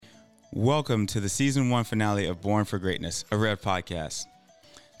Welcome to the Season 1 finale of Born for Greatness, a Rev podcast.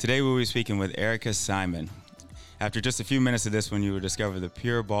 Today we'll be speaking with Erica Simon. After just a few minutes of this one, you will discover the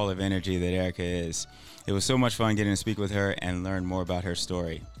pure ball of energy that Erica is. It was so much fun getting to speak with her and learn more about her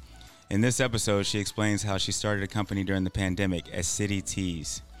story. In this episode, she explains how she started a company during the pandemic at City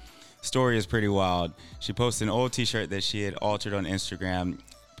Tees. Story is pretty wild. She posted an old t-shirt that she had altered on Instagram,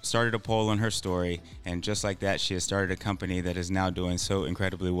 started a poll on her story, and just like that, she has started a company that is now doing so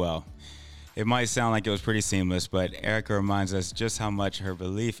incredibly well. It might sound like it was pretty seamless, but Erica reminds us just how much her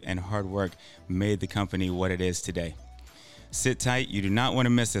belief and hard work made the company what it is today. Sit tight, you do not want to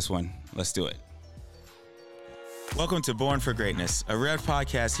miss this one. Let's do it. Welcome to Born for Greatness, a Rev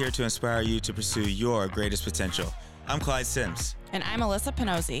podcast here to inspire you to pursue your greatest potential. I'm Clyde Sims. And I'm Alyssa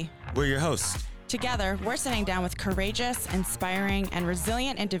Pinozzi. We're your hosts. Together, we're sitting down with courageous, inspiring, and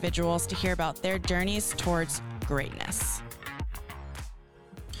resilient individuals to hear about their journeys towards greatness.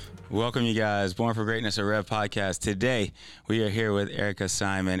 Welcome, you guys. Born for Greatness, a Rev podcast. Today, we are here with Erica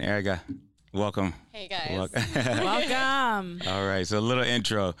Simon. Erica, welcome. Hey, guys. Welcome. All right, so a little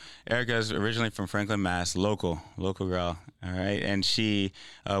intro. Erica is originally from Franklin, Mass, local girl. All right, and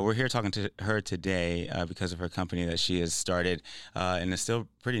we're here talking to her today because of her company that she has started, and it's still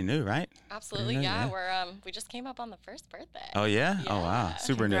pretty new, right? Absolutely, new, yeah. We just came up on the first birthday. Oh yeah? Oh wow,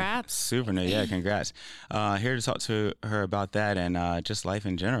 super Congrats. Super new. Yeah, congrats. Here to talk to her about that and just life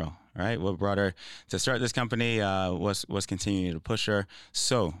in general. Right, what brought her to start this company? What's continuing to push her?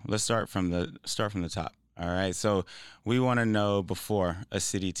 So let's start from the top. All right, so we want to know before A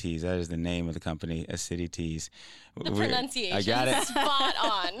City Tees. That is the name of the company, A City Tees. The pronunciation, I got it. Spot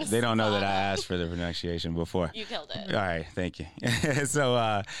on. They don't know that I asked for the pronunciation before. You killed it. All right, thank you.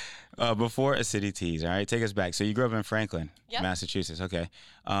 So before A City Tees, all right, take us back. So you grew up in Franklin, Massachusetts. Okay,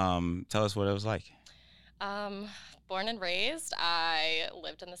 tell us what it was like. Born and raised, I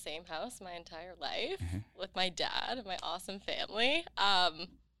lived in the same house my entire life with my dad and my awesome family.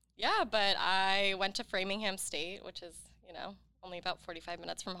 But I went to Framingham State, which is, only about 45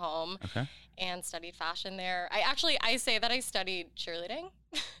 minutes from home, and studied fashion there. I say that I studied cheerleading,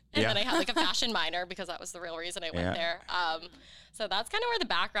 and then I had a fashion minor because that was the real reason I went there. So that's kind of where the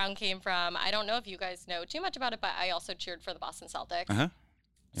background came from. I don't know if you guys know too much about it, but I also cheered for the Boston Celtics. Yeah.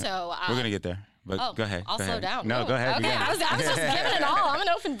 So we're going to get there. But go ahead. I'll slow down. No, go ahead. Okay, I was just giving it all. I'm an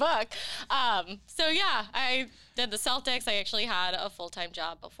open book. I did the Celtics. I actually had a full-time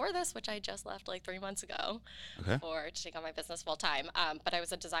job before this, which I just left 3 months ago to take on my business full-time. But I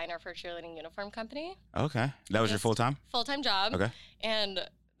was a designer for a cheerleading uniform company. Okay. That was your full-time? Full-time job. Okay. And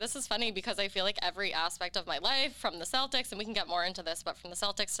this is funny because I feel like every aspect of my life, from the Celtics, and we can get more into this, but from the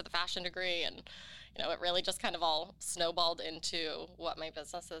Celtics to the fashion degree, and it really just kind of all snowballed into what my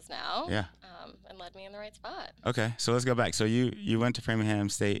business is now. Yeah. And led me in the right spot. Okay, so let's go back. So you went to Framingham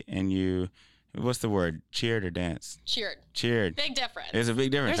State and you, what's the word? Cheered or danced? Cheered. Big difference. There's a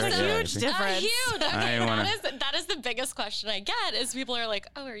big difference. There's a huge difference. Huge. Okay, that is the biggest question I get is people are like,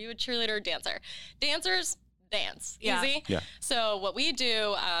 oh, are you a cheerleader or dancer? Dancers dance. Yeah. Easy. Yeah. So what we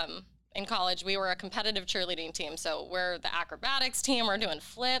do in college, we were a competitive cheerleading team. So we're the acrobatics team. We're doing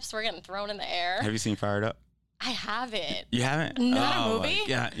flips. We're getting thrown in the air. Have you seen Fired Up? I haven't. You haven't? Not a movie?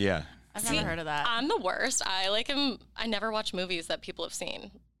 Yeah. I've never heard of that. I'm the worst. I never watch movies that people have seen.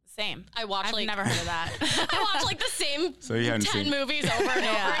 Same. I've never heard of that. I watch the same 10 movies over and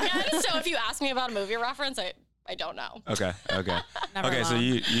over again. So if you ask me about a movie reference, I don't know. Okay. Never So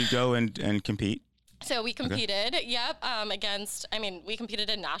you go and compete. So we competed, we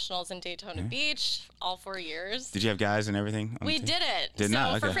competed in nationals in Daytona Beach all 4 years. Did you have guys and everything? We didn't. Did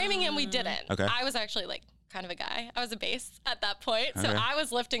not? For Framingham, we didn't. Okay. I was actually kind of a guy. I was a base at that point. So I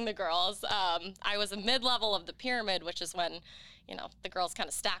was lifting the girls. I was a mid-level of the pyramid, which is when, the girls kind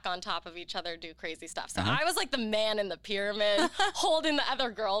of stack on top of each other, do crazy stuff. So I was like the man in the pyramid holding the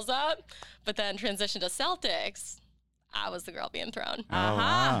other girls up, but then transitioned to Celtics. I was the girl being thrown.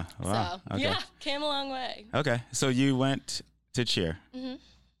 Wow. So, Okay. Came a long way. Okay. So you went to cheer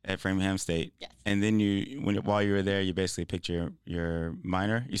at Framingham State. Yes. And then while you were there, you basically picked your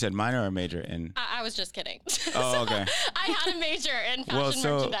minor. You said minor or major in? I was just kidding. Oh, okay. I had a major in fashion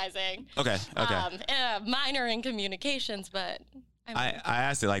merchandising. Okay. And a minor in communications, but I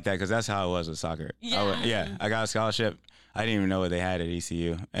asked it like that because that's how it was with soccer. Yeah. I got a scholarship. I didn't even know what they had at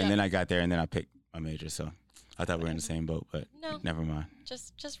ECU. And then I got there and then I picked my major. So I thought we were in the same boat, but never mind.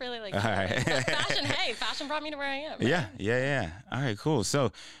 Just really all right. Fashion brought me to where I am. Right? Yeah. All right, cool.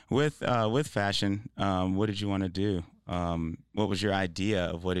 So with fashion, what did you want to do? What was your idea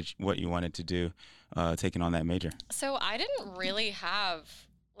of what you wanted to do, taking on that major? So I didn't really have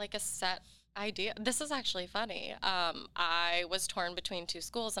a set idea. This is actually funny. I was torn between 2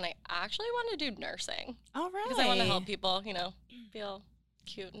 schools, and I actually want to do nursing. Oh, really? Because I want to help people, feel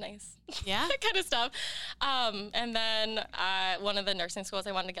cute, nice, Yeah. that kind of stuff. And then one of the nursing schools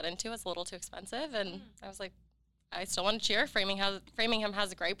I wanted to get into was a little too expensive, and I was like, I still want to cheer. Framingham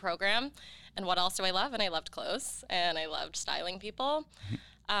has a great program, and what else do I love? And I loved clothes, and I loved styling people.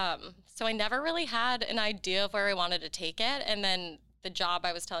 So I never really had an idea of where I wanted to take it, and then the job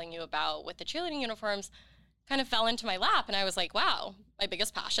I was telling you about with the cheerleading uniforms kind of fell into my lap, and I was like, wow, my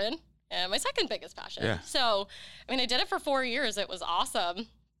biggest passion and my second biggest passion. Yeah. So, I did it for 4 years. It was awesome.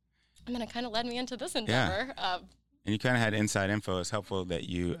 And then it kind of led me into this endeavor. And you kind of had inside info. It's helpful that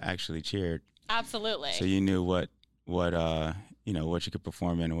you actually cheered. Absolutely. So you knew what you could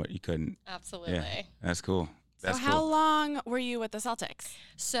perform in and what you couldn't. Absolutely. Yeah, that's cool. That's so how cool. long were you with the Celtics?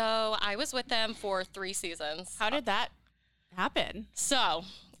 So I was with them for 3 seasons. How did that happen? So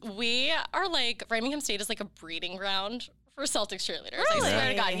we are Framingham State is like a breeding ground for Celtics cheerleaders. Really? I swear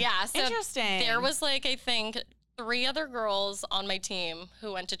to God. Yeah. So Interesting. there was I think 3 other girls on my team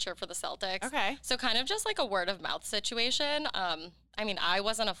who went to cheer for the Celtics. Okay. So kind of just like a word of mouth situation. I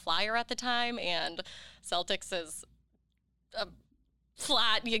wasn't a flyer at the time, and Celtics is a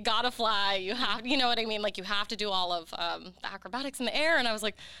flat, you gotta fly, you have, you know what I mean? You have to do all of the acrobatics in the air. And I was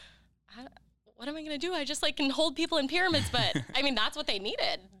like, what am I going to do? I just can hold people in pyramids. But that's what they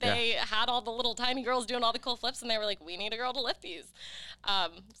needed. They had all the little tiny girls doing all the cool flips, and they were like, we need a girl to lift these.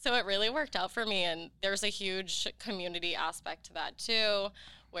 So it really worked out for me. And there's a huge community aspect to that too,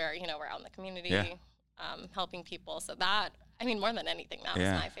 where, we're out in the community, helping people. So that, more than anything, that was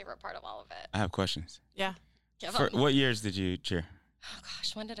my favorite part of all of it. I have questions. Yeah. What years did you cheer? Oh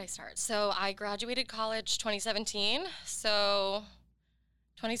gosh, when did I start? So I graduated college 2017. So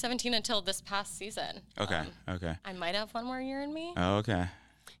 2017 until this past season. Okay. Okay. I might have 1 more year in me. Oh, okay.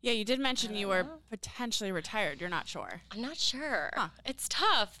 Yeah, you did mention you were potentially retired. You're not sure. I'm not sure. Huh. It's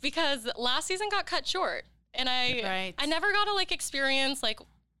tough because last season got cut short, and I never got to experience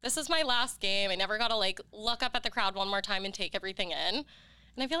this is my last game. I never got to look up at the crowd one more time and take everything in. And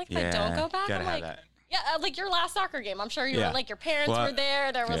I feel if I don't go back, gotta I'm have that. yeah, your last soccer game. I'm sure you were your parents were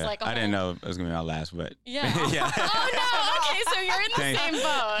there. There was a I didn't know it was gonna be my last, but yeah. yeah. Oh no. Okay, so you're in the same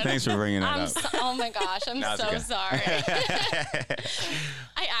boat. Thanks for bringing that up. Oh my gosh, I'm so sorry.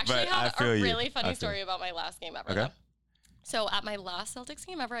 I actually have a really funny story about my last game ever. Okay. Though. So at my last Celtics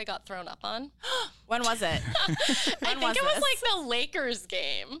game ever, I got thrown up on. When was it? I think it was the Lakers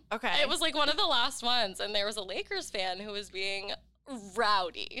game. Okay. It was one of the last ones, and there was a Lakers fan who was being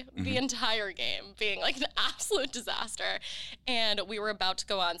rowdy the entire game, being an absolute disaster. And we were about to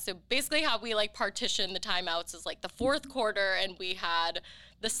go on. So basically how we partition the timeouts is the 4th quarter, and we had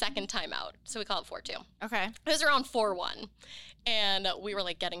the second timeout. So we call it 4-2. Okay. It was around 4-1. And we were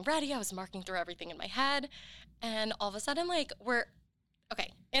getting ready. I was marking through everything in my head. And all of a sudden,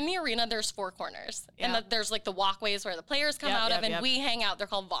 in the arena, there's 4 corners. Yeah. And there's the walkways where the players come out of, and we hang out. They're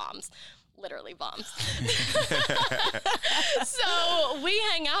called VOMs. Literally bombs. So we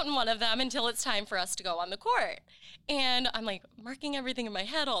hang out in one of them until it's time for us to go on the court. And I'm marking everything in my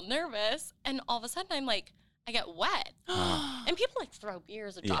head, all nervous. And all of a sudden I get wet. And people throw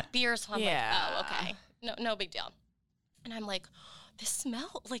beers or drop beers. So I'm oh, okay. No big deal. And I'm this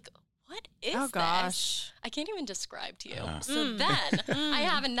smell, what is oh, this? Gosh. I can't even describe to you. So then I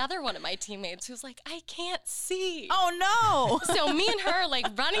have another one of my teammates who's I can't see. Oh, no. So me and her,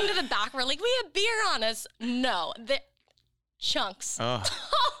 running to the back, we're we have beer on us. No, the chunks all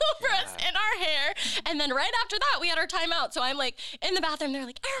over us in our hair. And then right after that, we had our timeout. So I'm in the bathroom. They're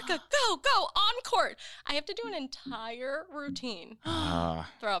Erica, go, on court. I have to do an entire routine.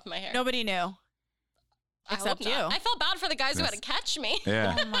 Throw up my hair. Nobody knew. Except you. I felt bad for the guys who had to catch me.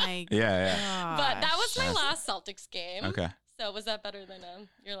 Yeah. Oh, my Yeah. But that was my last Celtics game. Okay. So was that better than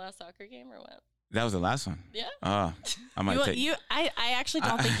your last soccer game or what? That was the last one. Yeah. I might take. I actually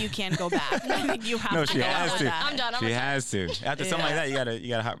don't think you can go back. I think you have No, to she go has on to. that. I'm done. She has to. After something like that, you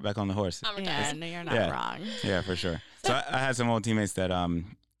gotta hop back on the horse. I'm Yeah, retired. no, you're not wrong. Yeah, for sure. So I had some old teammates that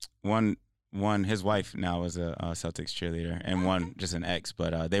one his wife now was a Celtics cheerleader, and one just an ex,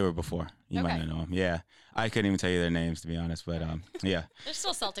 but they were before. You might not know them. Yeah, I couldn't even tell you their names to be honest, but yeah. They're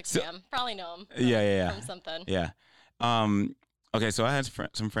still Celtics fan. Probably know them. Yeah. From something. Yeah. Okay, so I had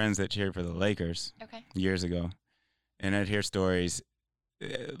some friends that cheered for the Lakers years ago, and I'd hear stories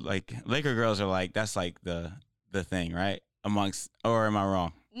Laker girls are that's the thing, right? Or am I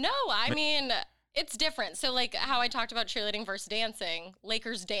wrong? No, I mean, it's different. So how I talked about cheerleading versus dancing,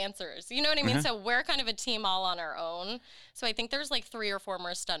 Lakers dancers, you know what I mean? So we're kind of a team all on our own. So I think there's 3 or 4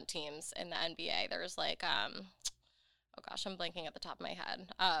 more stunt teams in the NBA. There's gosh, I'm blanking at the top of my head.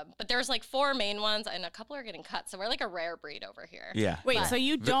 But there's like 4 main ones, and a couple are getting cut. So we're like a rare breed over here. Yeah. Wait, But so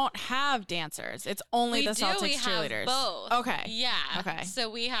you don't have dancers? It's only the Celtics we cheerleaders. have both. Okay. Yeah. Okay. So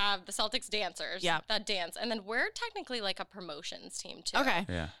we have the Celtics dancers Yep. that dance, and then we're technically like a promotions team too. Okay.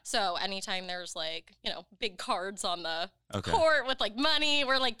 Yeah. So anytime there's like, big cards on the Okay. court with like money,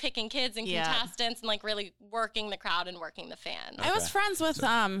 we're like picking kids and Yeah. contestants and like really working the crowd and working the fans. I was Okay. friends with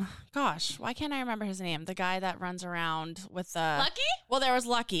gosh, why can't I remember his name? The guy that runs around with the Lucky? Well, there was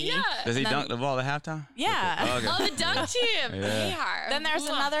Lucky. Yeah. Does he And then- dunk the ball at halftime? Yeah. Okay. Oh, okay. Oh, the dunk team. Yeah. They are. Then there's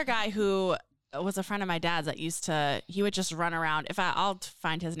Mwah. another guy who was a friend of my dad's that he would just run around. I'll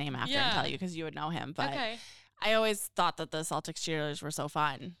find his name after and Yeah. tell you because you would know him. But Okay. I always thought that the Celtics cheerleaders were so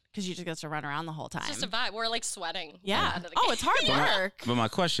fun because you just get to run around the whole time. It's just a vibe. We're like sweating. at the Yeah. end of the Oh, game. it's hard work. But my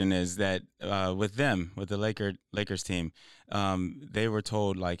question is that with the Lakers team, they were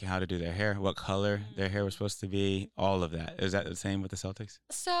told like how to do their hair, what color their hair was supposed to be, all of that. Is that the same with the Celtics?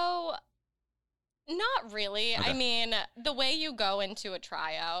 So, not really. Okay. I mean, the way you go into a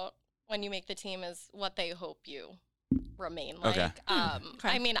tryout when you make the team is what they hope you remain like. Okay. Okay.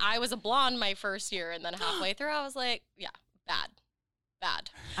 I mean, I was a blonde my first year, and then halfway through, I was like, yeah, bad.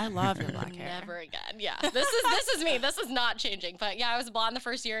 I love your black hair. Never again. Yeah, this is me. This is not changing. But yeah, I was blonde the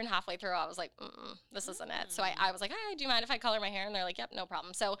first year, and halfway through, I was like, this isn't it. So I was like, hey, do you mind if I color my hair? And they're like, yep, no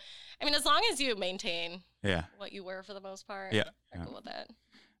problem. So, I mean, as long as you maintain Yeah. what you were for the most part, Yeah. they're cool with it.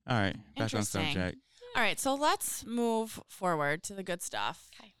 All right. Back on Interesting. subject. All right, so let's move forward to the good stuff.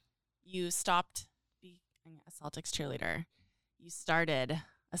 Okay. You stopped being a Celtics cheerleader. You started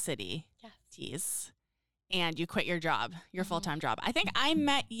a city Yes. tease, and you quit your job, your Mhm. full-time job. I think I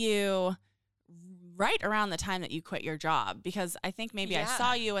met you right around the time that you quit your job because I think maybe I Yeah.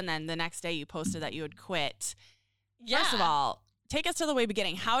 saw you, and then the next day you posted that you had quit. Yeah. First of all, take us to the way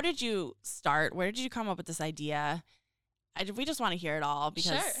beginning. How did you start? Where did you come up with this idea? We just want to hear it all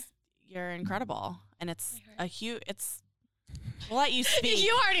because Sure. you're incredible, and it's I heard. a huge. We'll let you speak.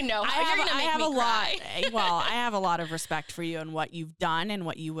 You already know. I You're have, gonna I make have me a lot. cry. Well, I have a lot of respect for you and what you've done and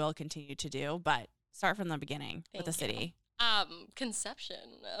what you will continue to do. But start from the beginning with the Thank you. city.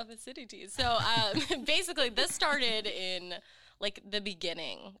 Conception of a city tease. So basically, this started in like the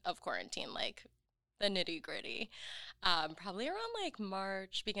beginning of quarantine, like the nitty gritty. Probably around like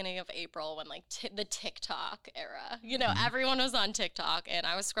March, beginning of April, when like the TikTok era. Everyone was on TikTok, and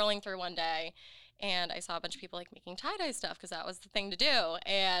I was scrolling through one day, and I saw a bunch of people like making tie-dye stuff because that was the thing to do,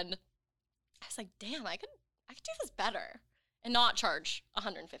 and I was like, damn, I could do this better and not charge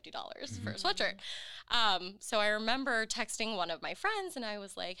 $150 for a sweatshirt. So I remember texting one of my friends, and I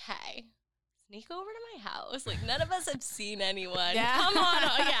was like, hey, sneak over to my house. Like, none of us have seen anyone. Yeah. Come on.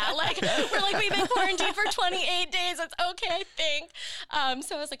 Yeah, like, we're like, we've been quarantined for 28 days. It's okay, I think.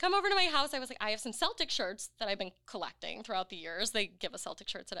 So I was like, come over to my house. I was like, I have some Celtic shirts that I've been collecting throughout the years. They give us Celtic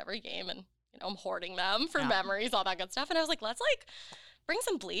shirts at every game, and, I'm hoarding them for Yeah. memories, all that good stuff. And I was like, let's, like, bring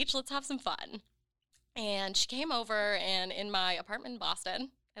some bleach. Let's have some fun. And she came over, and in my apartment in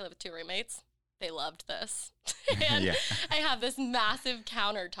Boston, I live with 2 roommates. They loved this. And Yeah. I have this massive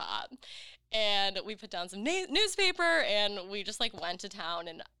countertop, and we put down some newspaper, and we just like went to town,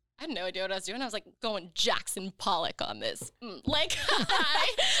 and I had no idea what I was doing. I was like going Jackson Pollock on this. Like,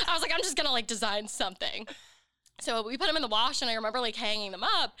 I was like, I'm just gonna like design something. So we put them in the wash, and I remember like hanging them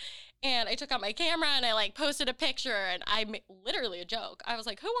up, and I took out my camera, and I like posted a picture, and I made literally a joke. I was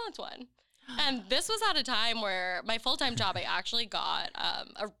like, who wants one? And this was at a time where my full-time job, I actually got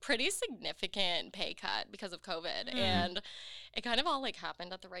a pretty significant pay cut because of COVID. And it kind of all like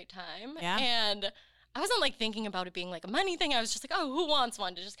happened at the right time. Yeah. And I wasn't like thinking about it being like a money thing. I was just like, oh, who wants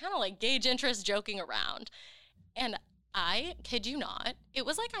one? To just kind of like gauge interest, joking around. And I kid you not, it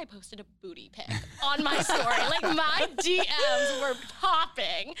was like I posted a booty pic on my story. Like my DMs were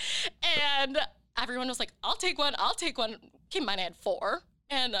popping. And everyone was like, I'll take one. Keep in mind, I had 4.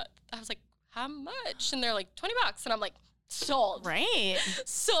 And I was like, how much? And they're like, $20. And I'm like, sold. Right.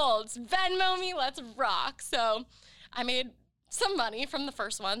 Sold. Venmo me. Let's rock. So I made some money from the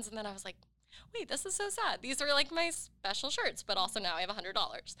first ones. And then I was like, wait, this is so sad. These are like my special shirts, but also now I have $100.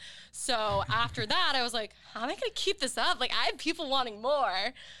 So after that, I was like, how am I going to keep this up? Like, I have people wanting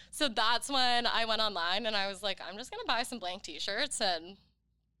more. So that's when I went online, and I was like, I'm just going to buy some blank t-shirts and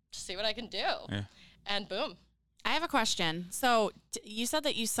just see what I can do. Yeah. And boom. I have a question. So you said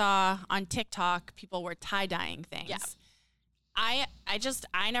that you saw on TikTok people were tie-dyeing things. Yeah.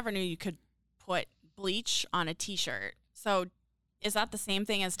 I never knew you could put bleach on a t-shirt. So is that the same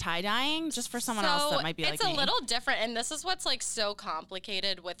thing as tie-dyeing? Just for someone else that might be like me. It's a little different, and this is what's like so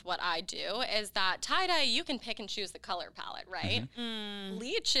complicated with what I do is that tie-dye, you can pick and choose the color palette, right?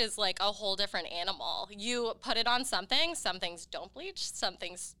 Bleach is like a whole different animal. You put it on something, some things don't bleach, some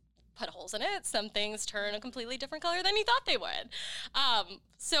things put holes in it, some things turn a completely different color than you thought they would.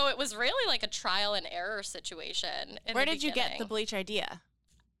 So it was really like a trial and error situation. Where did you get the bleach idea?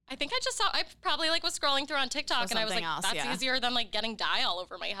 I think I probably like was scrolling through on TikTok and I was like, that's easier than like getting dye all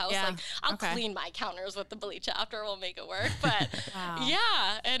over my house. Yeah. Like I'll clean my counters with the bleach after, we'll make it work. But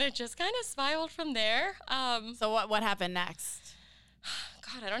yeah, and it just kind of spiraled from there. So what happened next?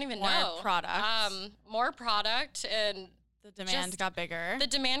 God, I don't even know. More product and the demand got bigger. The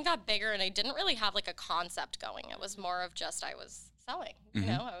demand got bigger and I didn't really have like a concept going. It was more of just I was selling, you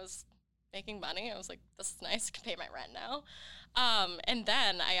know, I was making money. I was like, this is nice, I can pay my rent now. And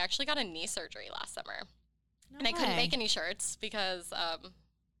then I actually got a knee surgery last summer. I couldn't make any shirts because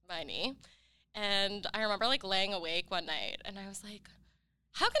my knee. And I remember like laying awake one night and I was like,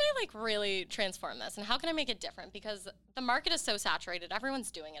 how can I like really transform this? And how can I make it different? Because the market is so saturated.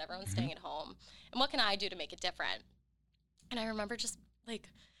 Everyone's doing it. Everyone's staying at home. And what can I do to make it different? And I remember just like,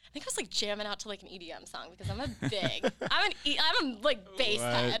 I think I was like jamming out to like an EDM song because I'm a like bass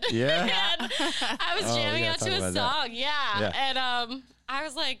head. Yeah. And I was jamming out to a song. Yeah. And I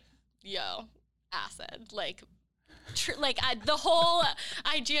was like, yo, acid. Like, the whole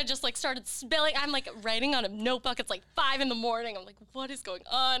idea just like started spilling. I'm like writing on a notebook. It's like 5 a.m. I'm like, what is going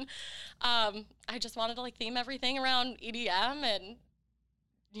on? I just wanted to like theme everything around EDM and,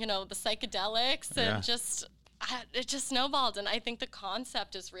 you know, the psychedelics and it just snowballed. And I think the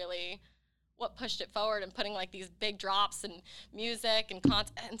concept is really what pushed it forward and putting like these big drops and music and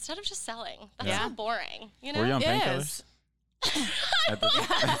instead of just selling. That's so boring, you know? Were you on painkillers? I was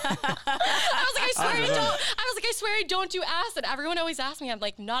like, I swear I don't do acid. Everyone always asks me. I'm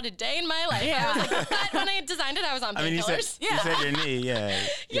like, not a day in my life. I was like, but when I designed it, I was on painkillers. You said your knee, yeah.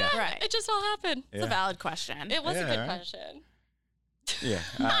 Right. It just all happened. It's a valid question. It was a good question. Yeah.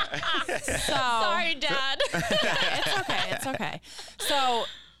 Sorry, Dad. It's okay. So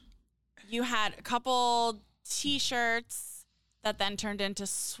you had a couple T-shirts that then turned into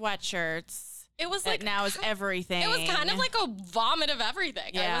sweatshirts. It was like now is everything. It was kind of like a vomit of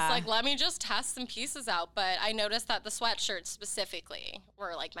everything. I was like, let me just test some pieces out. But I noticed that the sweatshirts specifically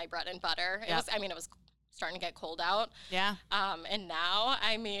were like my bread and butter. It was starting to get cold out. Yeah. And now,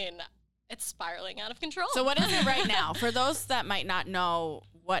 I mean, it's spiraling out of control. So what is it right now? For those that might not know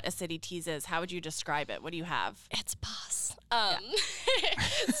what a City Tees is, how would you describe it? What do you have? It's boss.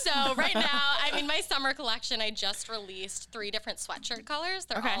 So right now, I mean, my summer collection, I just released 3 different sweatshirt colors.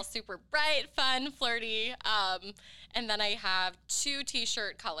 They're all super bright, fun, flirty. And then I have 2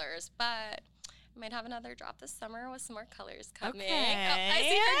 T-shirt colors, but I might have another drop this summer with some more colors coming. Okay. Oh, I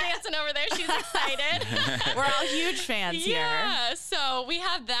see her dancing over there. She's excited. We're all huge fans here. Yeah, so we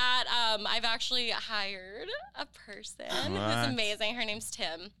have that. I've actually hired a person who's amazing. Her name's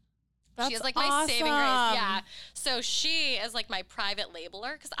Tim. That's she is like my saving grace. Yeah. So she is like my private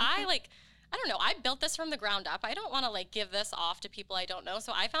labeler because I don't know. I built this from the ground up. I don't want to like give this off to people I don't know.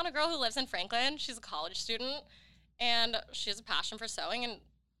 So I found a girl who lives in Franklin. She's a college student and she has a passion for sewing and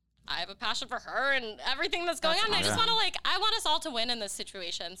I have a passion for her and everything that's going on. And I just want to I want us all to win in this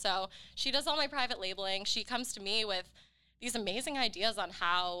situation. So she does all my private labeling. She comes to me with these amazing ideas on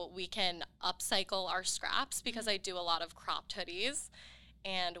how we can upcycle our scraps because I do a lot of cropped hoodies.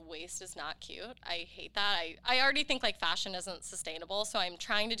 And waste is not cute. I hate that. I already think like fashion isn't sustainable, so I'm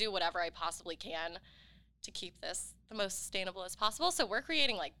trying to do whatever I possibly can to keep this the most sustainable as possible. So we're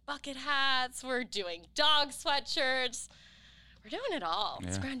creating like bucket hats, we're doing dog sweatshirts, we're doing it all. Yeah.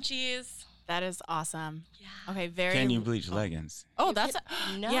 Scrunchies. That is awesome. Yeah. Okay, very. Can you bleach leggings? Oh, that's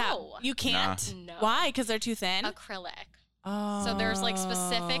no. Yeah, you can't. No. Why? Because they're too thin. Acrylic. Oh. So there's like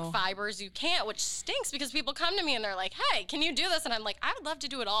specific fibers you can't, which stinks because people come to me and they're like, hey, can you do this? And I'm like, I would love to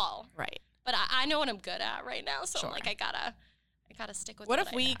do it all. Right. But I know what I'm good at right now. So I'm like, I gotta stick with what what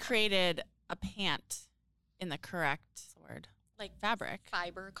if I we know. Created a pant in the correct word? Like fabric.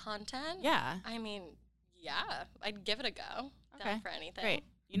 Fiber content? Yeah. I mean, yeah, I'd give it a go. Okay. Down for anything. Great.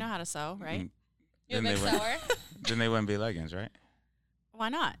 You know how to sew, right? You a big sewer? Then they wouldn't be leggings, right? Why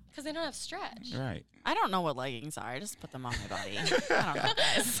not? Because they don't have stretch. Right. I don't know what leggings are. I just put them on my body. I don't know,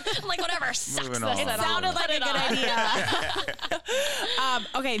 guys. I'm like, whatever, sucks this. It sounded like a good idea.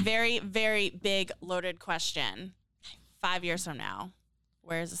 Okay, very, very big, loaded question. 5 years from now,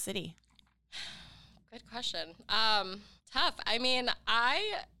 where's the city? Good question. Tough. I mean,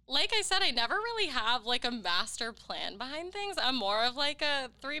 like I said, I never really have like a master plan behind things. I'm more of like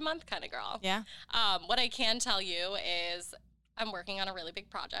a 3-month kind of girl. Yeah. What I can tell you is I'm working on a really big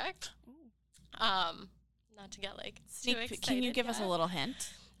project. Not to get like too excited. Can you give us a little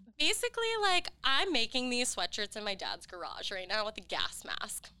hint? Basically, like, I'm making these sweatshirts in my dad's garage right now with a gas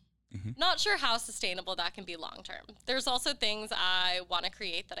mask. Mm-hmm. Not sure how sustainable that can be long term. There's also things I want to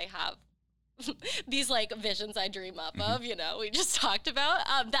create that I have these like visions I dream up of, you know, we just talked about,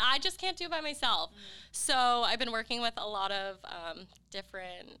 that I just can't do by myself. So I've been working with a lot of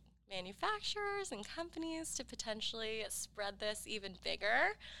different manufacturers and companies to potentially spread this even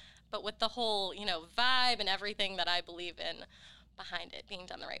bigger, but with the whole, you know, vibe and everything that I believe in behind it being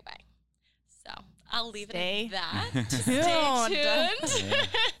done the right way. So I'll leave it at that. Stay tuned. Yeah.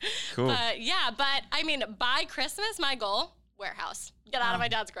 Cool. But I mean, by Christmas, my goal, warehouse. Get out of my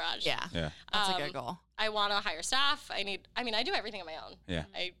dad's garage. Yeah. That's a good goal. I want to hire staff. I do everything on my own. Yeah.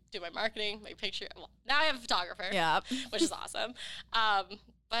 I do my marketing, my picture. Well, now I have a photographer. Yeah. Which is awesome.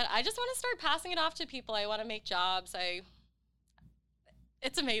 But I just want to start passing it off to people. I want to make jobs.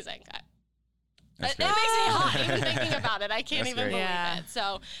 It's amazing. It makes me hot even thinking about it. I can't even believe it.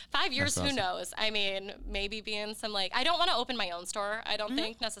 So 5 years, who knows? I mean, maybe being some like, I don't want to open my own store. I don't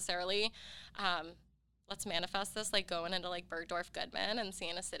think necessarily. Let's manifest this, like going into like Bergdorf Goodman and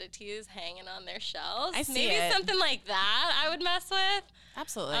seeing acidities hanging on their shelves. I see maybe it. something like that I would mess with.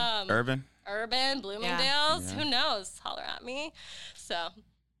 Absolutely. Urban. Bloomingdale's. Yeah. Who knows? Holler at me. So,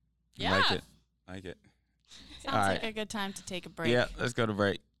 yeah. Like it. Sounds like a good time to take a break. Yeah, let's go to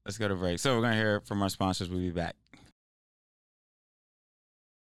break. So we're going to hear from our sponsors. We'll be back.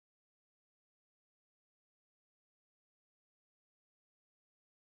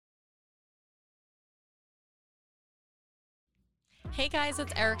 Hey guys,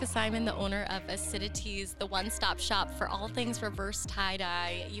 it's Erica Simon, the owner of Acidities, the one-stop shop for all things reverse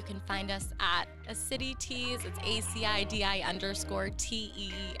tie-dye. You can find us at Acidities. It's ACIDI_TEES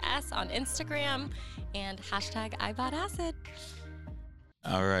on Instagram and hashtag I bought acid.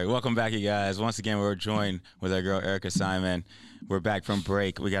 All right, welcome back, you guys. Once again, we're joined with our girl, Erica Simon. We're back from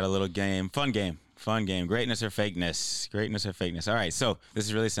break. We got a little game, fun game. Greatness or fakeness? All right, so this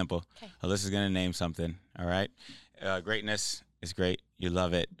is really simple. Okay. Alyssa's going to name something, all right? Greatness is great. You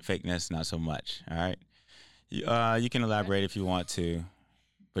love it. Fakeness, not so much, all right? You can elaborate if you want to,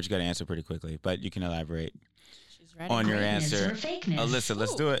 but you got to answer pretty quickly. But you can elaborate on your answer. Alyssa,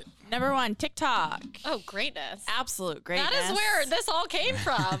 let's do it. Number one, TikTok. Oh, greatness. Absolute greatness. That is where this all came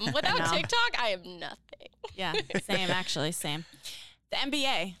from. Without TikTok, I am nothing. Yeah, same. The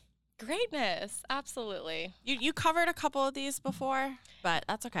NBA. Greatness, absolutely. You covered a couple of these before, but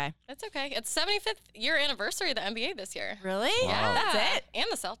that's okay. It's okay. It's 75th year anniversary of the NBA this year. Really? Wow. Yeah, That's it? And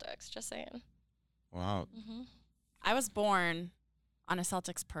the Celtics, just saying. Wow. Mm-hmm. I was born on a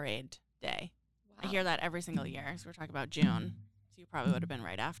Celtics parade day. Wow. I hear that every single year. So we're talking about June. So you probably would have been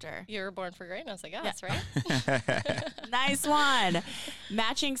right after. You were born for greatness, I guess, right? Nice one.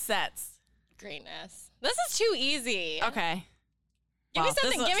 Matching sets. Greatness. This is too easy. Okay. Give me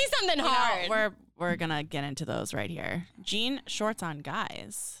something hard. We're gonna get into those right here. Jean shorts on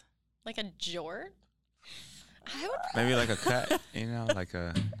guys. Like a jort? Maybe like a cut, like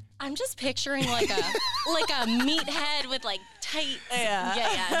a. I'm just picturing like a meathead with like tight.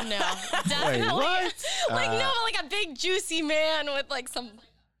 Yeah. No, definitely. Wait, what? Like a big juicy man with like some.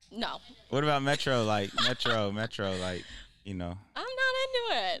 No. What about Metro? Like Metro, like I'm not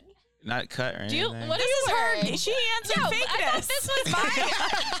into it. not cut or anything. What are you wearing? She answered fakeness. I thought this was mine.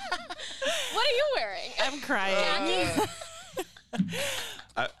 What are you wearing? I'm crying. Yeah.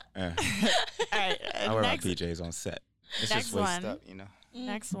 All right. I wear my PJs on set. It's Next just waist one. up,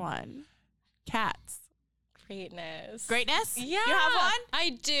 Next one. Cats. Greatness. Greatness? Yeah. You have one? I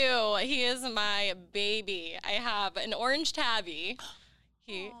do. He is my baby. I have an orange tabby.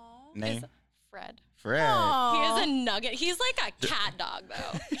 He Name? is Fred. Fred. Aw. He is a nugget. He's like a cat dog,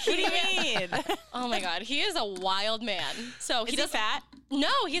 though. What do you mean? Oh my God, he is a wild man. So Is he fat?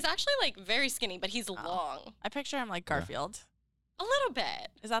 No, he's actually like very skinny, but he's long. I picture him like Garfield. A little bit.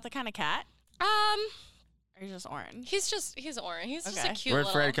 Is that the kind of cat? Or he's just orange? He's orange. He's just a Okay. cute Where'd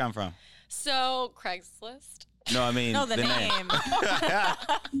little. Fred come from? So Craigslist. No, I mean No, the name.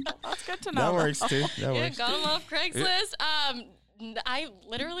 That's good to know. That works too. That Yeah, works. got him off Craigslist. I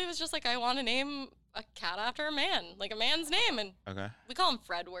literally was just like, I want to name a cat after a man, like a man's name, and Okay. we call him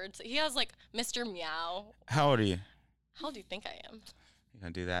Fred Words. He has like Mr. Meow. How old are you? How old do you think I am? You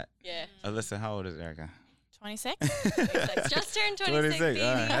gonna do that? Yeah. Alyssa, how old is Erica? 26? 26. Just turned 26, baby.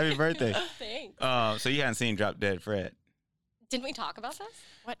 All right. Happy birthday. Thanks. So you hadn't seen Drop Dead Fred? Didn't we talk about this?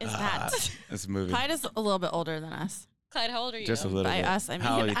 What is that? It's a movie. Clyde is a little bit older than us. Clyde, how old are you? Just a little By bit. us, I mean,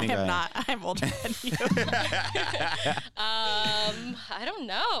 How old do you I think am I am? not. I'm older than you. I don't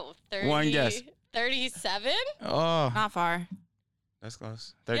know. 30, One guess. 37? Oh, Not far. That's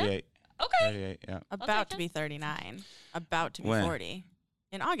close. 38. Okay. 38, yeah. About to it. be 39. About to be When? 40.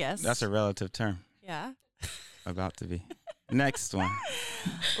 In August. That's a relative term. Yeah. About to be. Next one.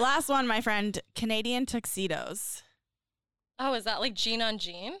 Last one, my friend. Canadian tuxedos. Oh, is that like jean on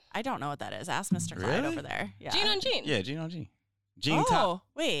jean? I don't know what that is. Ask Mr. Clyde Really? over there. Yeah. Jean on jean. Yeah, jean on jean. Jean oh, top.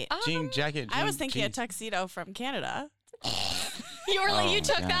 wait. Jean jacket. I jean was thinking a jeans. tuxedo from Canada. You were like, Oh you my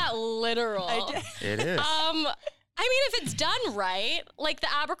took God. that literal. I did. It is. I mean, if it's done right, like the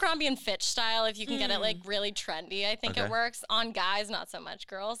Abercrombie and Fitch style, if you can get it like Mm. really trendy, I think Okay. it works. On guys, not so much.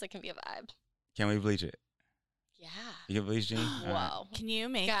 Girls, it can be a vibe. Can we bleach it? Yeah. You can bleach jean? All right. Whoa. Can you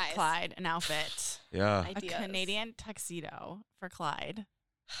make Guys. Clyde an outfit? Yeah, Ideas. A Canadian tuxedo for Clyde.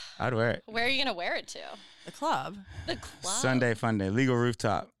 I'd wear it. Where are you gonna wear it to? The club. The club. Sunday fun day. Legal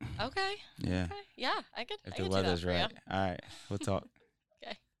rooftop. Okay. Yeah. Okay. Yeah, I could. If I the could do that weather's for right. you. All right. We'll talk.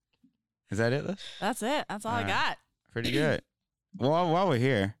 Okay. Is that it, Liz? That's it. That's all I All right. got. Pretty good. Well, while we're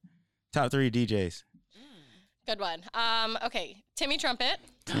here, top 3 DJs. Good one. Okay. Timmy Trumpet,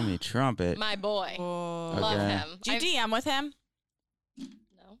 Timmy Trumpet. my boy. Oh. Love Okay. him. Do you DM with him?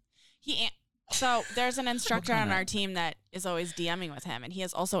 No. So there's an instructor on kinda- our team that is always DMing with him, and he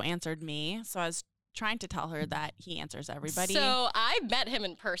has also answered me. So I was trying to tell her that he answers everybody. So I met him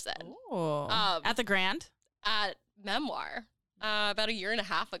in person Oh. Um, At the Grand. at Memoir about a year and a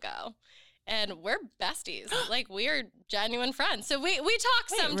half ago. And we're besties. Like we are genuine friends. So we talk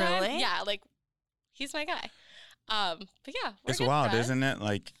Wait, sometimes. really? Yeah, like he's my guy. But yeah, we're It's good wild, friends. isn't it?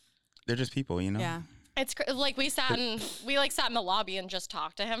 Like, they're just people, you know? Yeah. It's like we sat in the lobby and just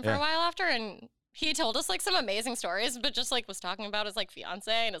talked to him for Yeah. a while after, and he told us like some amazing stories, but just like was talking about his like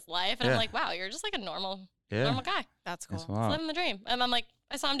fiance and his life, and Yeah. I'm like, wow, you're just like a normal Yeah. guy, That's cool. That's He's wild. living the dream. And I'm like,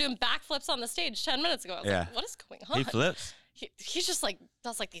 I saw him doing backflips on the stage 10 minutes ago. I was Yeah. like, what is going on? He flips. He just like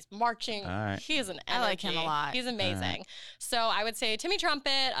does like these marching. All right. He is an energy. I like him a lot. He's amazing. So I would say Timmy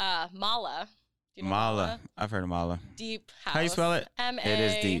Trumpet, Mala. Do you know Mala. I've heard of Mala. Deep House. How you spell it? M-A. It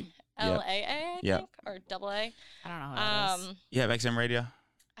is deep. L-A-A, I Yep. think, or double A. I don't know who that is. You have XM Radio?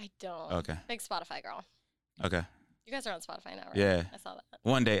 I don't. Okay. Big Spotify girl. Okay. You guys are on Spotify now, right? Yeah. I saw that.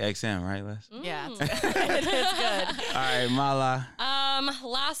 One day XM, right, Liz? Yeah, Mm. it is good. All right, Mala.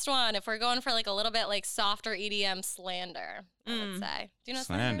 Last one. If we're going for like a little bit like softer EDM slander, I would say. Do you know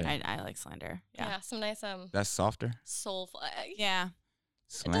slander? Slander. I like Slender. Yeah. Yeah. Some nice That's softer. soulful. Yeah.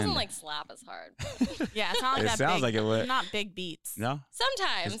 It doesn't like slap as hard. Yeah. It's not like It that sounds big, like it would. Not big beats. No?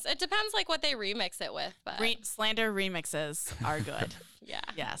 Sometimes it depends like what they remix it with, but Slander remixes are good. yeah.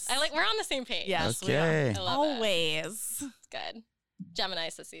 Yes. We're on the same page. Yes. we are. Okay. I love it. Always. It's good. Gemini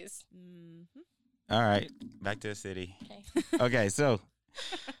sissies. Mhm. All right. Back to the city. Okay. Okay, so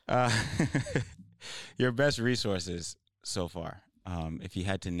uh, your best resources so far. If you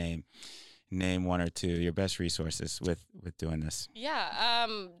had to name one or two, your best resources with doing this. Yeah,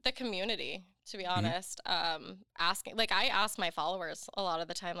 the community, to be honest. Asking, like, I ask my followers a lot of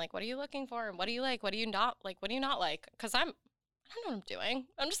the time, like, what are you looking for? And what do you like? What do you not like? What do you not like? Because I don't know what I'm doing.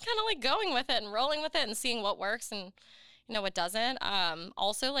 I'm just kind of like going with it and rolling with it and seeing what works and, you know, what doesn't.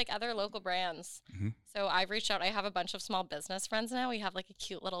 Also, like, other local brands. Mhm. So I've reached out. I have a bunch of small business friends now. We have, like, a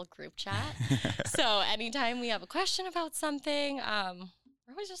cute little group chat. So anytime we have a question about something,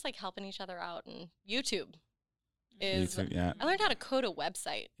 we're always just, like, helping each other out. And YouTube is... YouTube, yeah. I learned how to code a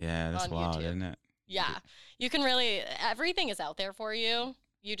website. Yeah, that's on wild, YouTube. isn't it? Yeah. You can really, everything is out there for you.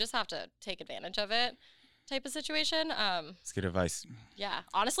 You just have to take advantage of it type of situation. It's good advice. Yeah.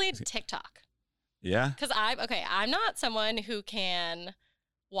 Honestly, TikTok. Yeah? Because I'm not someone who can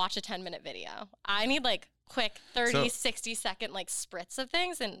watch a 10-minute video. I need like quick 30, 60-second like spritz of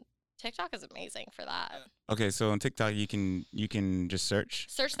things. And TikTok is amazing for that. Okay, so on TikTok you can just search.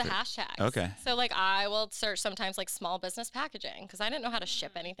 Search the hashtags. Okay. So like I will search sometimes like small business packaging because I didn't know how to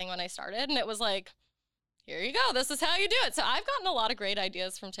ship anything when I started. And it was like, here you go. This is how you do it. So I've gotten a lot of great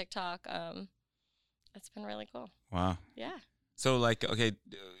ideas from TikTok. It's been really cool. Wow. Yeah. So like, okay,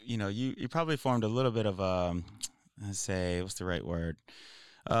 you know, you probably formed a little bit of let's say, what's the right word?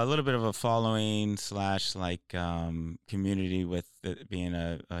 A little bit of a following / like community with it being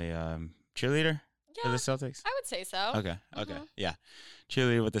a cheerleader for Yeah, the Celtics. I would say so. Okay. Okay. Mhm. Yeah.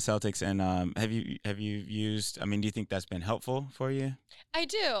 Cheerleader with the Celtics. And have you used, I mean, do you think that's been helpful for you? I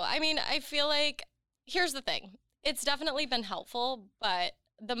do. I mean, I feel like, here's the thing. It's definitely been helpful, but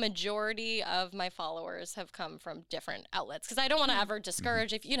the majority of my followers have come from different outlets because I don't want to ever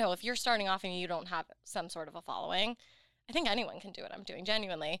discourage if you're starting off and you don't have some sort of a following. I think anyone can do what I'm doing,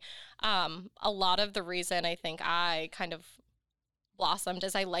 genuinely. A lot of the reason I think I kind of blossomed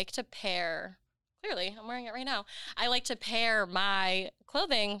is I like to pair, clearly, I'm wearing it right now. I like to pair my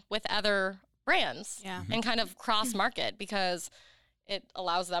clothing with other brands Yeah. and kind of cross market because, it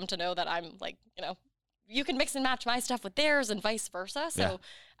allows them to know that I'm like, you can mix and match my stuff with theirs and vice versa. So, Yeah.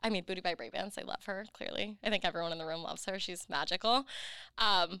 I mean, Booty by Ray-Bans, I love her, clearly. I think everyone in the room loves her. She's magical.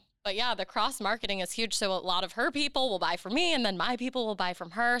 But yeah, the cross-marketing is huge. So a lot of her people will buy from me, and then my people will buy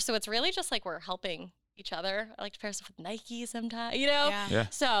from her. So it's really just like we're helping each other. I like to pair stuff with Nike sometimes, Yeah. Yeah.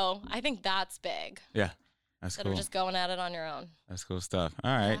 So I think that's big. Yeah. That's Instead cool. of just going at it on your own. That's cool stuff.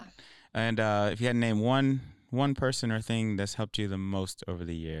 All right. Yeah. And if you had to name one person or thing that's helped you the most over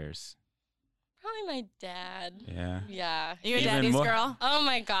the years. Probably my dad. Yeah. Yeah. You a Even daddy's more- girl? Oh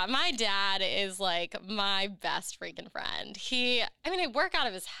my God. My dad is like my best freaking friend. I work out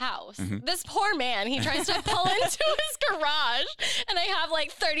of his house. Mhm. This poor man, he tries to pull into his garage, and I have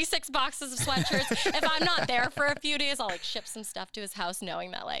like 36 boxes of sweatshirts. If I'm not there for a few days, I'll like ship some stuff to his house knowing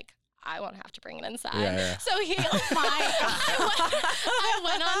that like I won't have to bring it inside. Yeah. So I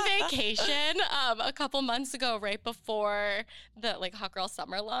went on vacation a couple months ago, right before the like Hot Girl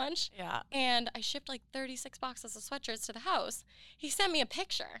Summer launch. Yeah. And I shipped like 36 boxes of sweatshirts to the house. He sent me a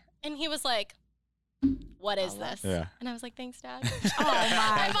picture and he was like, "What is this?" Yeah. And I was like, "Thanks, Dad." Oh my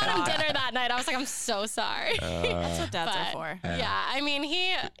I bought him God. dinner that night. I was like, "I'm so sorry." That's what dads are But, for. yeah, I mean,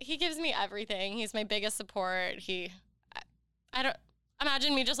 he gives me everything. He's my biggest support. I don't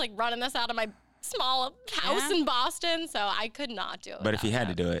imagine me just like running this out of my small house Yeah. in Boston, so I could not do it. But if you without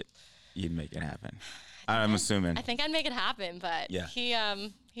had to him. do it, you'd make it happen. I'm assuming. I think I'd make it happen. But Yeah. he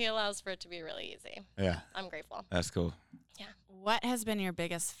allows for it to be really easy. Yeah. I'm grateful. That's cool. What has been your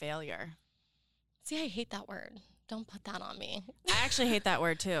biggest failure? See, I hate that word. Don't put that on me. I actually hate that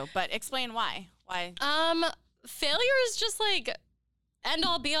word too, but explain why. Why? Failure is just like end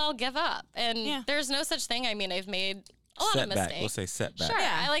all be all, give up, and Yeah. there's no such thing. I mean, I've made a lot of Setback. mistakes. We'll say setback. Sure,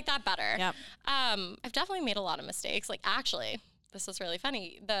 Yeah. I like that better. Yep. I've definitely made a lot of mistakes. Like, actually, this was really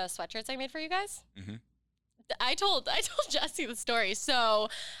funny. The sweatshirts I made for you guys. Mhm. I told Jessie the story. So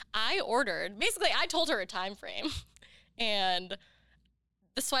I ordered. Basically, I told her a time frame, and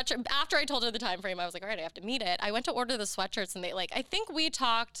the sweatshirt. After I told her the time frame, I was like, all right, I have to meet it. I went to order the sweatshirts, and I think we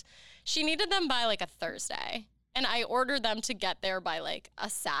talked. She needed them by like a Thursday. And I ordered them to get there by like a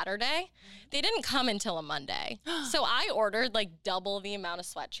Saturday. They didn't come until a Monday. So I ordered like double the amount of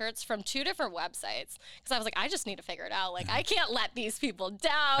sweatshirts from 2 different websites because I was like, I just need to figure it out. Like, I can't let these people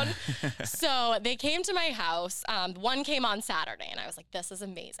down. So they came to my house. One came on Saturday, and I was like, this is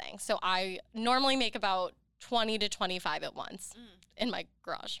amazing. So I normally make about 20 to 25 at once in my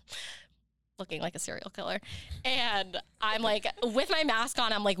garage, looking like a serial killer. And I'm like, with my mask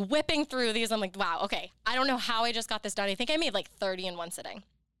on, I'm like whipping through these. I'm like, wow, okay. I don't know how I just got this done. I think I made like 30 in one sitting.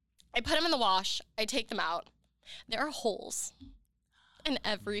 I put them in the wash. I take them out. There are holes in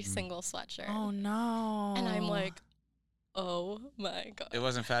every single sweatshirt. Oh no. And I'm like, oh my God. It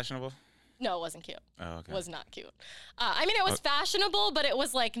wasn't fashionable? No, it wasn't cute. Oh, okay. It was not cute. I mean, it was fashionable, but it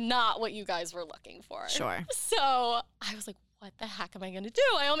was like not what you guys were looking for. Sure. So I was like, what the heck am I going to do?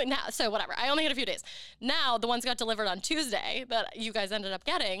 I only had a few days. Now the ones got delivered on Tuesday that you guys ended up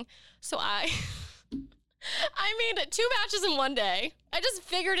getting. So I made 2 batches in one day. I just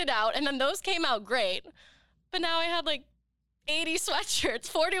figured it out. And then those came out great. But now I had like 80 sweatshirts,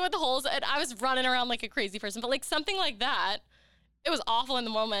 40 with holes. And I was running around like a crazy person. But like something like that, it was awful in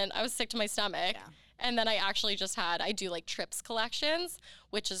the moment. I was sick to my stomach. Yeah. And then I actually I do like trips collections,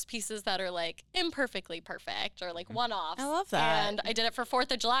 which is pieces that are like imperfectly perfect or like one-offs. I love that. And I did it for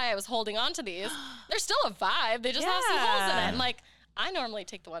 4th of July. I was holding on to these. They're still a vibe. They just have some holes in it. Yeah. And like, I normally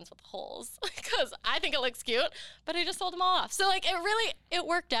take the ones with the holes because I think it looks cute, but I just sold them all off. So like, it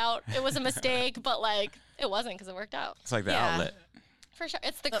worked out. It was a mistake, but like, it wasn't because it worked out. It's like the Yeah. outlet. For sure.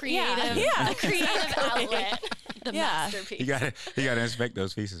 It's the Yeah. creative, Yeah, the creative exactly. outlet, the Yeah. masterpiece. You gotta inspect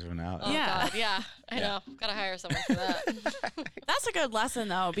those pieces from the outlet. Oh Yeah. God, yeah, I know. Gotta hire someone for that. That's a good lesson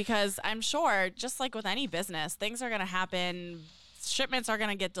though, because I'm sure just like with any business, things are going to happen. Shipments are going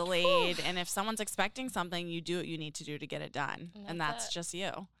to get delayed. And if someone's expecting something, you do what you need to do to get it done. And that's that's it. just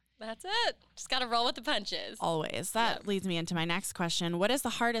you. That's it. Just gotta roll with the punches. Always. That Yep. leads me into my next question. What is the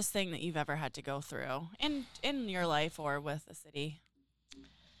hardest thing that you've ever had to go through in your life or with the city?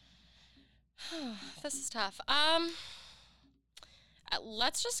 This is tough. I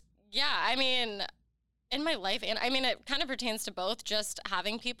mean, in my life, and I mean, it kind of pertains to both, just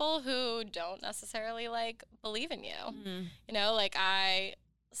having people who don't necessarily like believe in you. You know, like I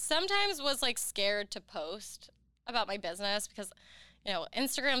sometimes was like scared to post about my business because, you know,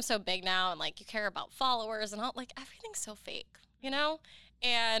 Instagram's so big now and like you care about followers and all, like everything's so fake, you know?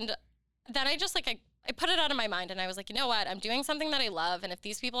 And then I just like, I put it out of my mind and I was like, you know what? I'm doing something that I love. And if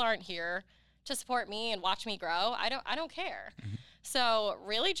these people aren't here to support me and watch me grow, I don't care. Mm-hmm. So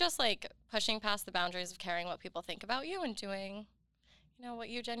really just like pushing past the boundaries of caring what people think about you and doing what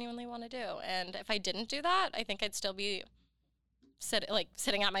you genuinely want to do. And if I didn't do that, I think I'd still be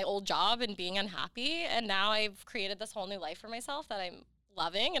sitting at my old job and being unhappy. And now I've created this whole new life for myself that I'm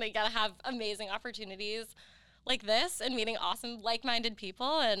loving, and I got to have amazing opportunities like this and meeting awesome like-minded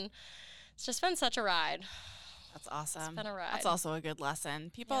people, and it's just been such a ride. That's awesome. It's been a ride. That's also a good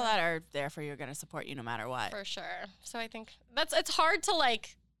lesson. People that are there for you are going to support you no matter what. For sure. So I think it's hard to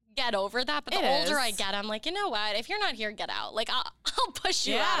get over that, but the older I get, I'm like, you know what? If you're not here, get out. I'll push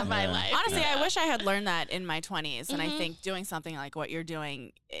you out of my life. Honestly, I wish I had learned that in my 20s. And I think doing something like what you're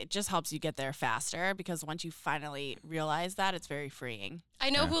doing, it just helps you get there faster, because once you finally realize that, it's very freeing. I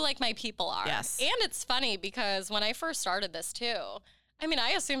know who my people are. Yes. And it's funny because when I first started this too, I mean,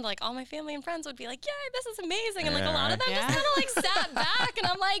 I assumed all my family and friends would be like, "Yeah, this is amazing," and a lot of them just kind of sat back, and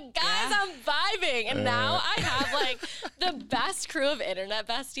I'm like, "Guys, I'm vibing." And now I have the best crew of internet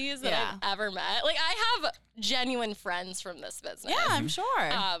besties that I've ever met. I have genuine friends from this business. Yeah, I'm sure.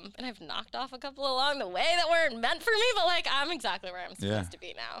 And I've knocked off a couple along the way that weren't meant for me, but I'm exactly where I'm supposed to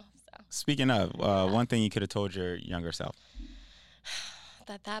be now. So. Speaking of, one thing you could have told your younger self.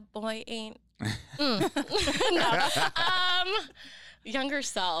 That boy ain't. Younger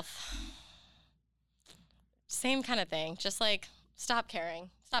self. Same kind of thing. Just stop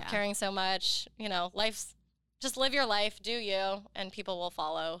caring. Stop caring so much. Just live your life, do you, and people will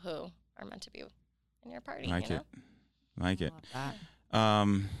follow who are meant to be in your party. Like it. I think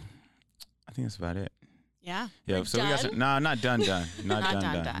that's about it. Yeah. Yeah. We're so done? we got some. No, not done. Not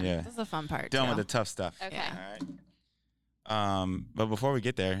done. Yeah. This is the fun part. Done too. with the tough stuff. Okay. All right. But before we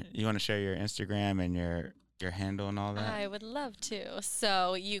get there, you want to share your Instagram and your handle and all that? I would love to.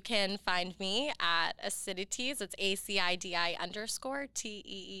 So you can find me at Acidities. It's ACIDI_TEES.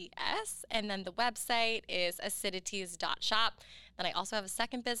 And then the website is acidities.shop. Then I also have a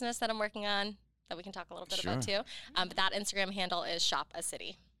second business that I'm working on that we can talk a little bit about too. But that Instagram handle is Shop a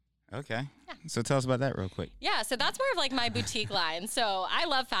City. Okay. Yeah. So tell us about that real quick. Yeah, so that's more of my boutique line. So I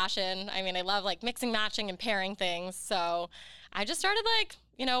love fashion. I mean, I love mixing, matching, and pairing things. So I just started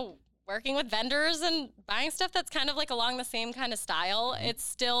working with vendors and buying stuff that's kind of along the same kind of style. It's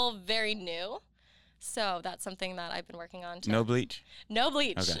still very new. So that's something that I've been working on too. No bleach? No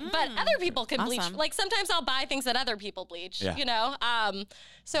bleach. Okay. But other people can Awesome. bleach. Sometimes I'll buy things that other people bleach,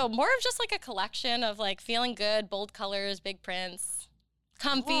 So more of just a collection of feeling good, bold colors, big prints,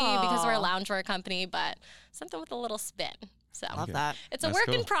 comfy because we're a loungewear company, but something with a little spin. So Love that. it's a That's work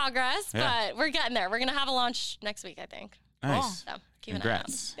cool. in progress, Yeah. but we're getting there. We're going to have a launch next week, I think. Nice. So keep an eye out.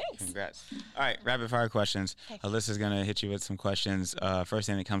 Congrats. Thanks. Congrats. All right, rapid fire questions. Okay. Alyssa's going to hit you with some questions. First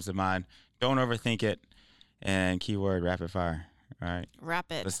thing that comes to mind, don't overthink it, and keyword rapid fire. All right,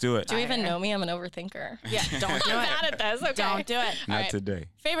 Rapid. let's do it. Do you even know me? I'm an overthinker. Yeah, don't do I'm it. bad at this. Okay. Don't do it. Not All right. today.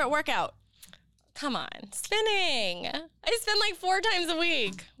 Favorite workout? Come on. Spinning. I spin 4 times a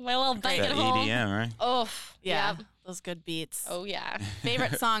week. My little bike That at home. EDM, right? Oh, Yeah. Yep. Those good beats. Oh, yeah.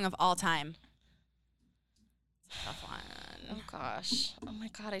 Favorite song of all time? Tough one. Oh, gosh. Oh, my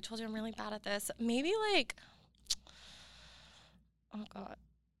God. I told you I'm really bad at this. Maybe oh, God.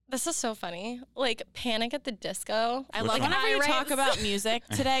 This is so funny. Panic at the Disco. I Which love one? whenever you talk Pirates. about music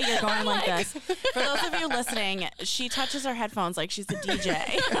today, you're going like this. For those of you listening, she touches her headphones like she's a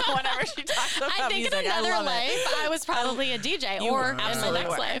DJ whenever she talks about I think music. in another love life, it. I was probably a DJ, You or in my absolutely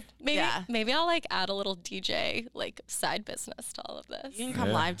next were. life. Maybe, Yeah. maybe I'll add a little DJ side business to all of this. You can come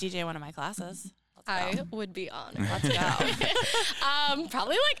Yeah. live DJ one of my classes. I would be honored. Let's go.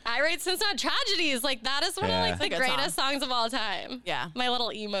 Probably I Write Sins Not Tragedies. That is one Yeah. of the Good greatest songs of all time. Yeah. My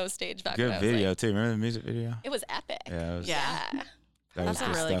little emo stage back when Good I was video, too. Remember the music video? it was epic. Yeah. It was, Yeah. That That's was a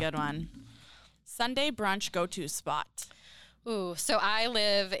really stuff. good one. Sunday brunch go-to spot. Ooh, so I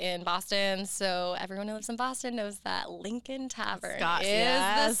live in Boston, so everyone who lives in Boston knows that Lincoln Tavern Scott, is the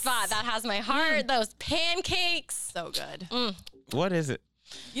yes. spot. That has my heart. Those pancakes. So good. What is it?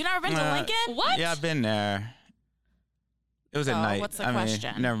 You never been to Lincoln? What? Yeah, I've been there. It was at Oh, night. what's the I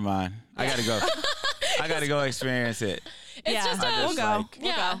question? mean, never mind. I gotta go. I gotta go experience it. It's Yeah. just I a, just We'll go. like- We'll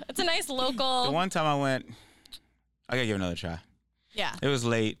yeah, go. it's a nice The local. one time I went, I gotta give it another try. Yeah. It was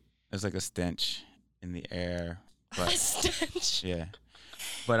late. It was like a stench in the air. But stench. yeah.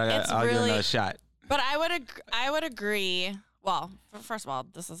 But It's I'll give it really- another shot. But I would agree. Well, first of all,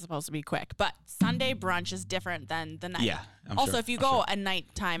 this is supposed to be quick, but Sunday brunch is different than the night. Yeah. I'm also, sure. if you I'm go sure. at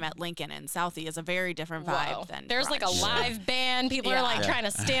nighttime at Lincoln and Southie is a very different vibe Whoa. than There's a brunch. live band. People are Yeah. trying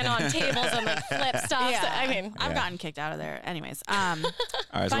to stand on tables and flip stuff. Yeah. I mean, I've Yeah. gotten kicked out of there. Anyways, All right.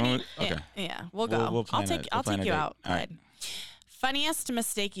 So funny. when we, okay. Yeah, we'll go. We'll plan I'll we'll plan take a you date. out. All right. Good. Funniest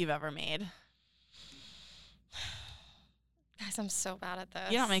mistake you've ever made? guys, I'm so bad at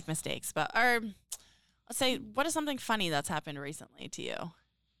this. You don't make mistakes, but or let's say, what is something funny that's happened recently to you?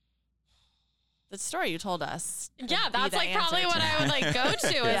 The story you told us. Yeah, that's like probably what I would like go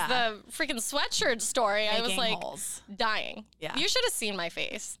to Yeah. is the freaking sweatshirt story. I was Making like holes. dying. Yeah. You should have seen my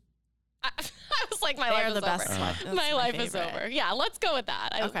face. I was like, my They life are is the best over. sweat. That's My life is favorite. over. Yeah, let's go with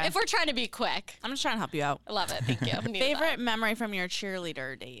that. Okay. If we're trying to be quick. I'm just trying to help you out. I love it. Thank you. Needed Favorite memory from your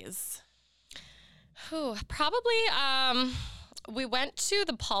cheerleader days? that. Ooh, probably we went to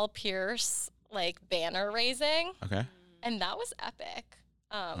the Paul Pierce like banner raising, Okay. and that was epic.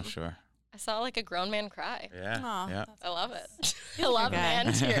 I'm sure. I saw like a grown man cry. Yeah. Aw, Yeah. I love it. He's I a love good guy.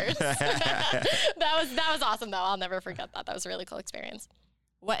 man tears. that was awesome though. I'll never forget that. That was a really cool experience.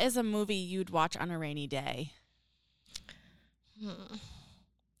 What is a movie you'd watch on a rainy day?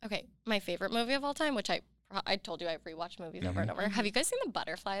 Okay, my favorite movie of all time, which I told you I rewatch movies over and over. Have you guys seen The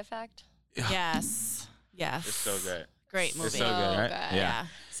Butterfly Effect? Yes. Yes. It's so good. Great movie. It's so good, right? good. Yeah.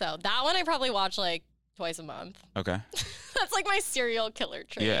 So that one I probably watch like twice a month. Okay. That's like my serial killer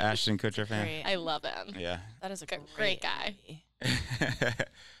trait. Yeah, Ashton Kutcher fan. Great. I love him. Yeah. That is a Great guy. movie.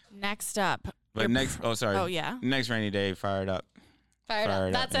 Next up. But your next, pr- sorry. Oh, yeah. Next rainy day, fired up. Fired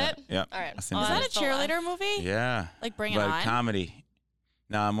up. That's yeah, it? Yep. All right. I seen Is that. that a That's the last. cheerleader movie? Yeah. Like Bring It but On? comedy.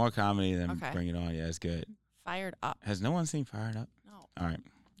 No, more comedy than Okay. Bring It On. Yeah, it's good. Fired Up. Has no one seen Fired Up? No. All right.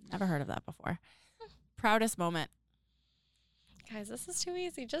 Never heard of that before. Proudest moment. Guys, this is too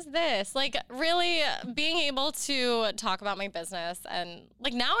easy. Just this. Like, really being able to talk about my business and,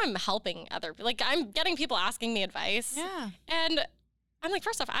 like, now I'm helping other people. Like, I'm getting people asking me advice. Yeah. And I'm like,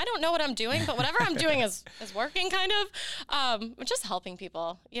 first off, I don't know what I'm doing, but whatever I'm doing is working kind of. Just helping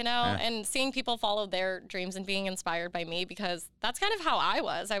people, you know, Yeah. and seeing people follow their dreams and being inspired by me because that's kind of how I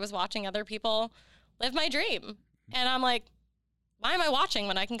was. I was watching other people live my dream. And I'm like, why am I watching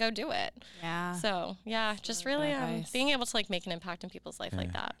when I can go do it? Yeah. So yeah, just really really good advice. being able to like make an impact in people's life like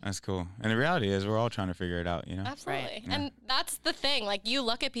Yeah, that. That's cool. And the reality is we're all trying to figure it out, you know? Absolutely. Yeah. And that's the thing. Like you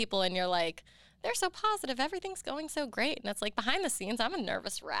look at people and you're like, they're so positive. Everything's going so great. And it's like behind the scenes, I'm a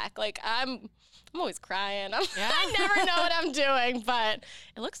nervous wreck. Like I'm always crying. I never know what I'm doing, but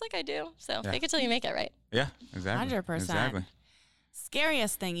it looks like I do. So Yeah. fake it till you make it, right? Yeah, exactly. 100%. Exactly.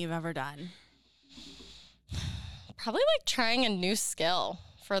 Scariest thing you've ever done? Probably like trying a new skill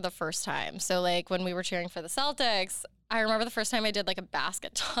for the first time. So like when we were cheering for the Celtics, I remember the first time I did like a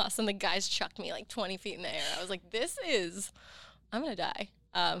basket toss and the guys chucked me like 20 feet in the air. I was like, I'm going to die.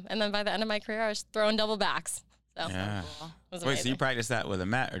 And then by the end of my career, I was throwing double backs. So Yeah. it was Wait, so amazing. you practice that with a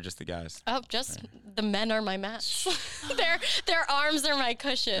mat or just the guys? Oh, just the men are my mats. their arms are my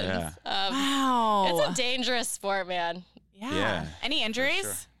cushions. Yeah. Wow. It's a dangerous sport, man. yeah. Yeah, Any injuries?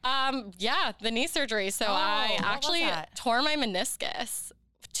 sure. Yeah, the knee surgery. So Oh, I what was actually that? tore my meniscus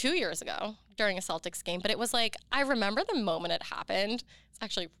 2 years ago during a Celtics game. But it was like, I remember the moment it happened. It's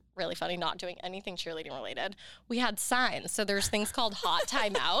actually really funny, not doing anything cheerleading related. We had signs. So there's things called hot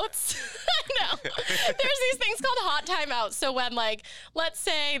timeouts. I know. There's these things called hot timeouts. So when like, let's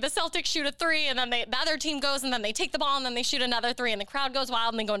say the Celtics shoot a three and then the other team goes and then they take the ball and then they shoot another three and the crowd goes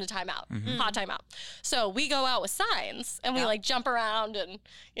wild and they go into timeout. Hot timeout. So we go out with signs and we Yeah. like jump around and,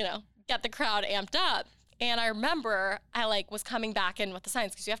 you know, get the crowd amped up. And I remember I like was coming back in with the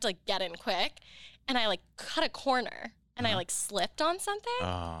signs because you have to like get in quick. And I like cut a corner and I like slipped on something.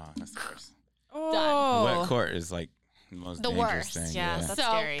 Oh, that's the worst. Oh. Wet court is like the most The dangerous worst. thing. Yeah, Yeah. that's So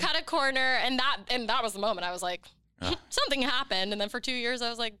scary. cut a corner and that was the moment I was like, Ugh. something happened. And then for 2 years I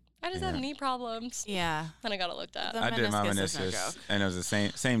was like, I just have Yeah. knee problems. Yeah. Then I got it looked at. The I did my meniscus is no meniscus, joke. and it was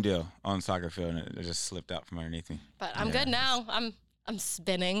the same deal on the soccer field, and it just slipped out from underneath me. But I'm Yeah. good now. I'm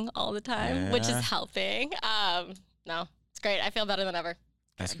spinning all the time, which is Yeah. helping. No, it's great. I feel better than ever.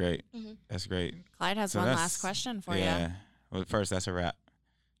 That's great. Mhm. That's great. Clyde has So one that's- last question for yeah. you. Well, first, that's a wrap.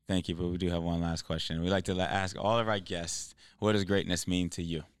 Thank you, but we do have one last question. We like to ask all of our guests, what does greatness mean to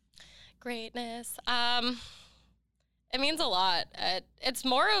you? Greatness. It means a lot. It's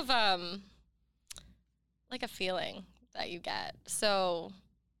more of like a feeling that you get. So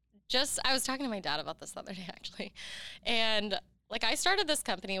I was talking to my dad about this the other day actually. And like I started this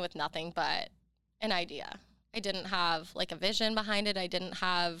company with nothing but an idea. I didn't have like a vision behind it. I didn't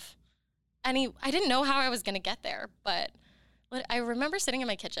know how I was going to get there, but I remember sitting in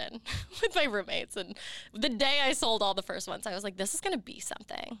my kitchen with my roommates, and the day I sold all the first ones, I was like, this is going to be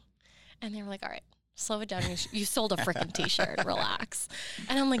something. And they were like, all right, slow it down. You sold a freaking t-shirt, relax.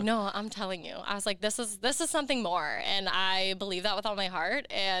 And I'm like, no, I'm telling you. I was like, this is something more. And I believe that with all my heart.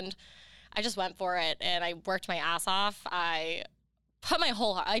 And I just went for it and I worked my ass off. I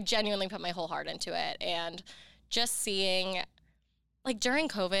genuinely put my whole heart into it. And just seeing, like during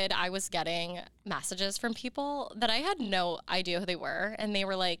COVID, I was getting messages from people that I had no idea who they were. And they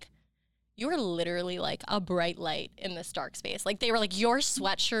were like, you were literally like a bright light in this dark space. Like they were like, your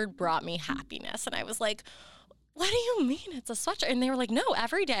sweatshirt brought me happiness. And I was like, what do you mean it's a sweatshirt? And they were like, no,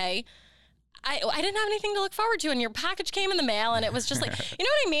 every day I didn't have anything to look forward to. And your package came in the mail and it was just like, you know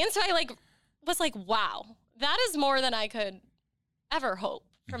what I mean? So I like was like, wow, that is more than I could ever hope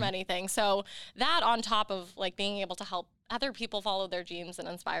from anything. So that on top of like being able to help other people follow their dreams and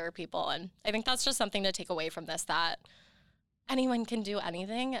inspire people. And I think that's just something to take away from this, that anyone can do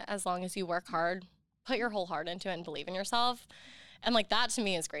anything as long as you work hard, put your whole heart into it and believe in yourself. And like that to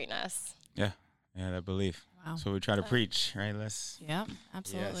me is greatness. Yeah. Yeah, that belief. Wow. So we try to preach, right? Yep,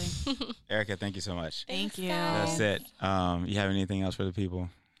 absolutely. Yes. Erica, thank you so much. Thank you. That's it. You have anything else for the people?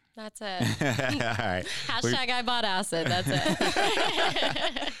 That's it. All right. Hashtag I bought acid. That's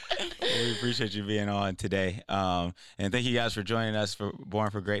it. We appreciate you being on today. And thank you guys for joining us for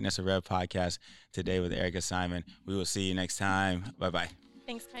Born for Greatness, a Rev podcast today with Erica Simon. We will see you next time. Bye-bye.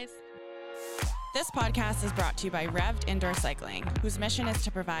 Thanks, guys. This podcast is brought to you by Rev'd Indoor Cycling, whose mission is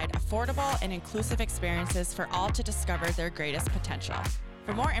to provide affordable and inclusive experiences for all to discover their greatest potential.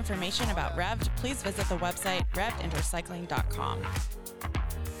 For more information about Rev'd, please visit the website revdindoorcycling.com.